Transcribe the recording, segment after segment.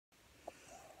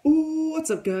Ooh,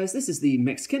 what's up guys? This is the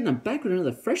Mexikent and I'm back with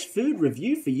another fresh food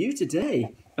review for you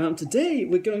today. Today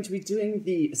we're going to be doing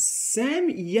the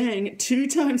Samyang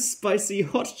 2x spicy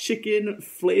hot chicken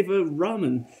flavor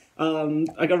ramen.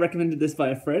 I got recommended this by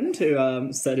a friend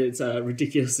who said it's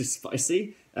ridiculously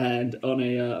spicy, and on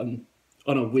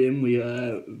a whim, me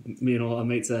and all our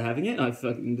mates are having it. I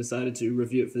fucking decided to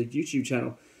review it for the YouTube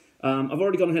channel. I've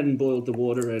already gone ahead and boiled the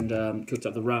water and cooked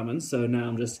up the ramen, so now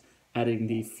I'm just adding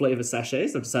the flavor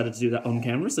sachets. I've decided to do that on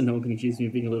camera so no one can accuse me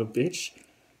of being a little bitch.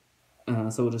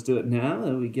 So we'll just do it now.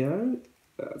 There we go.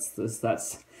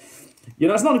 That's, you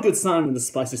know, it's not a good sign when the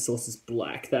spicy sauce is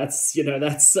black. That's, you know,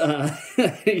 that's,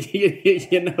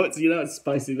 it's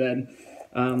spicy then.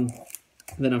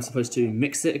 Then I'm supposed to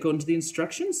mix it according to the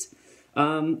instructions.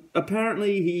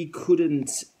 Apparently he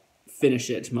couldn't finish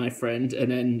it, my friend,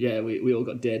 and then, yeah, we all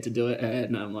got dared to do it,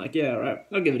 and I'm like, yeah, all right,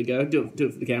 I'll give it a go, do it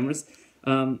for the cameras.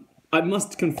 I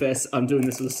must confess I'm doing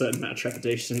this with a certain amount of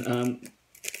trepidation.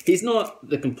 He's not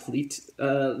the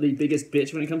biggest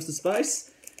bitch when it comes to spice.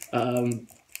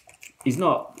 He's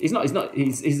no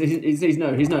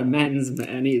man's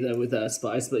man either with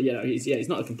spice, but you know, he's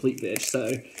not a complete bitch.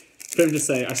 So for him to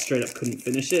say I straight up couldn't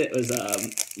finish it was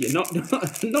not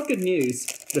good news.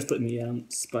 Just putting the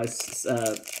spice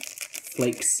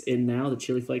flakes in now, the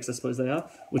chili flakes I suppose they are,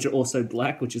 which are also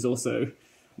black, which is also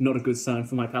not a good sign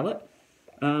for my palate.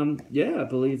 Yeah, I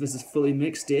believe this is fully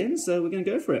mixed in, so we're going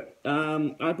to go for it.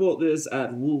 I bought this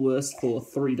at Woolworths for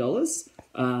 $3.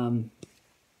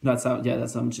 That's how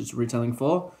much it's retailing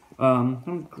for. How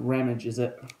much grammage is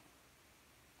it?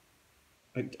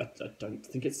 I don't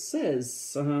think it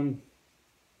says.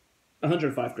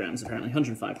 105 grams, apparently.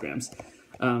 105 grams.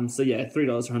 So yeah, $3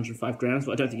 for 105 grams,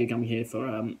 but I don't think you're coming here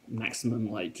for maximum,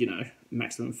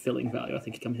 maximum filling value. I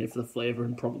think you come here for the flavor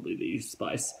and probably the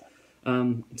spice.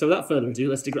 So without further ado,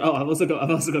 let's dig. Oh, I've also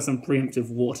got some preemptive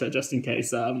water just in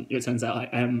case it turns out I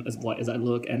am as white as I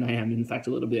look, and I am in fact a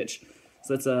little bitch.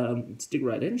 So let's dig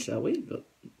right in, shall we? Got a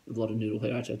lot of noodle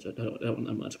here. Actually, I don't want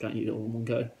that much. I can't eat it all in one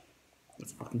go.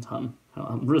 That's a fucking ton.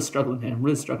 I'm really struggling here. I'm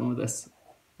really struggling with this.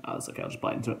 Oh, that's okay. I'll just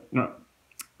bite into it. All right.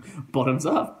 Bottoms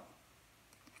up.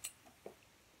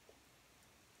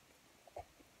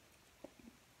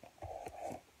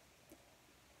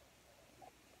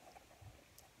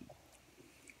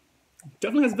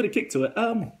 Definitely has a bit of kick to it.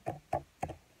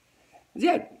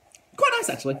 Yeah, quite nice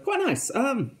actually. Quite nice.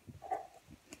 Oh,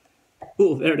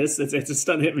 there it is. It's just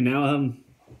starting to hit me now.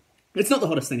 It's not the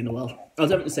hottest thing in the world. I'll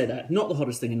definitely say that. Not the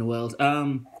hottest thing in the world.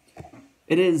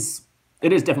 It is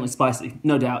definitely spicy,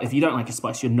 no doubt. If you don't like a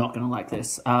spice, you're not gonna like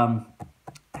this. I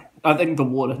think the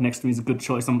water next to me is a good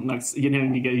choice. I'm like, you know,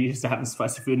 when you get used to having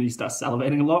spicy food and you start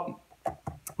salivating a lot.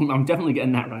 I'm definitely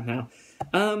getting that right now.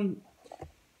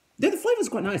 Yeah, the flavor's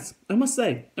quite nice, I must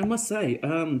say. Let's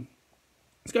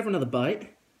go for another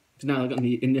bite. Because now I've got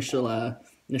the initial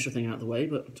thing out of the way,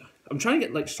 but I'm trying to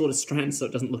get like shorter strands so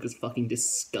it doesn't look as fucking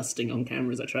disgusting on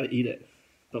camera as I try to eat it.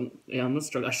 But yeah, I'm not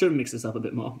struggling. I should have mixed this up a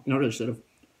bit more. I really should have.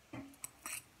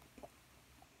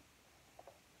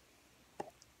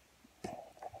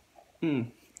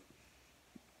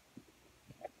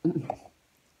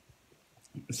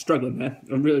 Struggling there.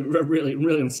 I'm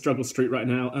really on struggle street right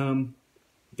now.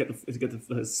 Get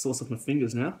the sauce off my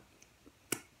fingers now.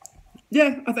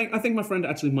 Yeah, I think my friend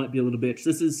actually might be a little bitch.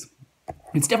 It's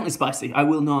definitely spicy. I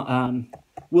will not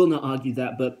argue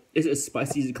that, but is it as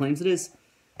spicy as it claims it is?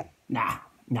 Nah,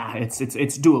 it's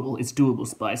doable. It's doable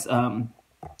spice.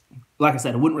 Like I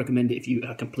said, I wouldn't recommend it if you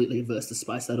are completely averse to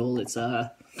spice at all. It's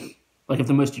like if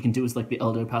the most you can do is like the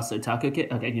Eldo Paso taco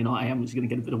kit. Okay, you know, I am just gonna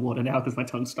get a bit of water now because my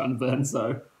tongue's starting to burn,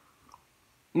 so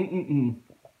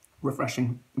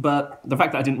refreshing. But the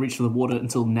fact that I didn't reach for the water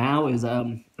until now is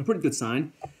a pretty good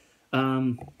sign.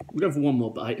 We'll go for one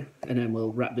more bite, and then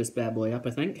we'll wrap this bad boy up, I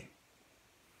think.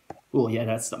 Oh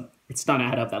yeah, it's starting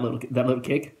to add up, that little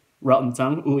kick right on the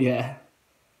tongue. Oh yeah.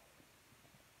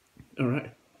 All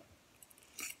right.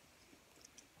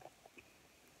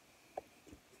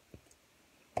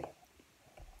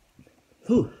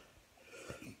 Whew.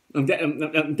 I'm getting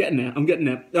there.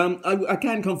 I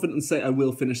can confidently say I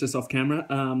will finish this off camera.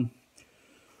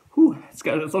 It's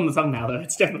on the tongue now, though.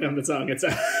 It's definitely on the tongue.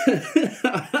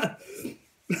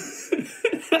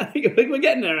 We're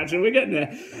getting there, actually. We're getting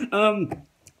there.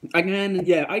 I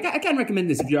can recommend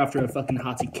this if you're after a fucking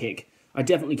hearty kick. I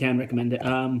definitely can recommend it.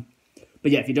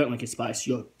 But yeah, if you don't like your spice,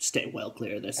 you'll stay well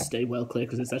clear of this. Stay well clear,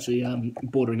 because it's actually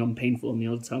bordering on painful on the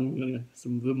old tongue. I'm going to get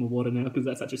some bit more water now, because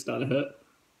that's actually starting to hurt.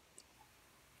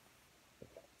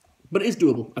 But it is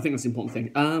doable. I think that's the important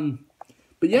thing.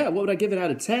 But yeah, what would I give it out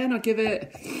of 10? I'd give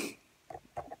it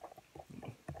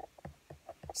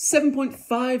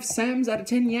 7.5 Sams out of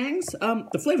 10 Yangs.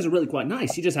 The flavors are really quite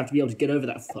nice. You just have to be able to get over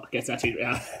that. Fuck, it's actually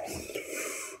really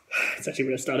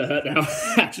starting to hurt now.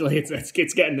 Actually,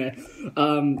 it's getting there.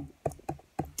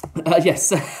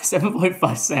 Yes,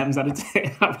 7.5 Sams out of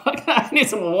 10. I need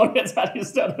some water. It's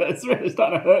really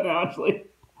starting to hurt now, actually.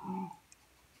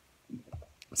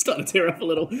 Starting to tear up a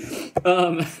little.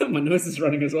 My nose is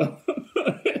running as well.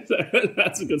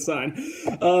 That's a good sign.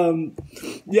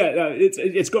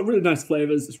 It's got really nice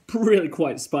flavors. It's really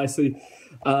quite spicy.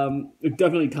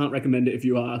 Definitely can't recommend it if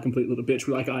you are a complete little bitch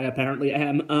like I apparently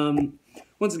am.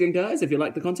 Once again, guys, if you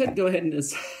like the content, go ahead and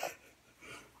just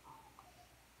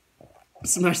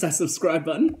smash that subscribe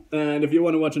button. And if you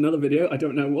want to watch another video, I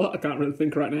don't know what, I can't really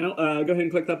think right now, go ahead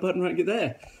and click that button right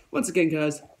there. Once again,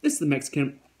 guys, this is the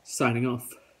Mexikent signing off.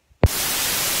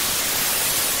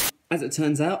 As it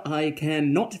turns out, I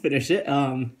cannot finish it.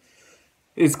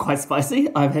 It's quite spicy.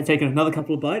 I've taken another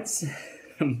couple of bites.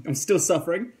 I'm still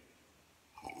suffering.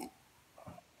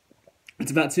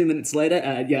 It's about 2 minutes later.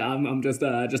 I'm just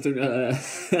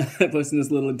posting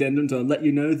this little addendum to let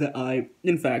you know that I,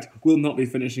 in fact, will not be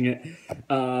finishing it.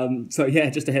 So yeah,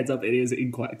 just a heads up, it is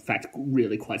in fact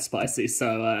really quite spicy.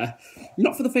 So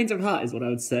not for the faint of heart is what I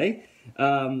would say.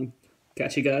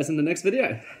 Catch you guys in the next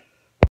video.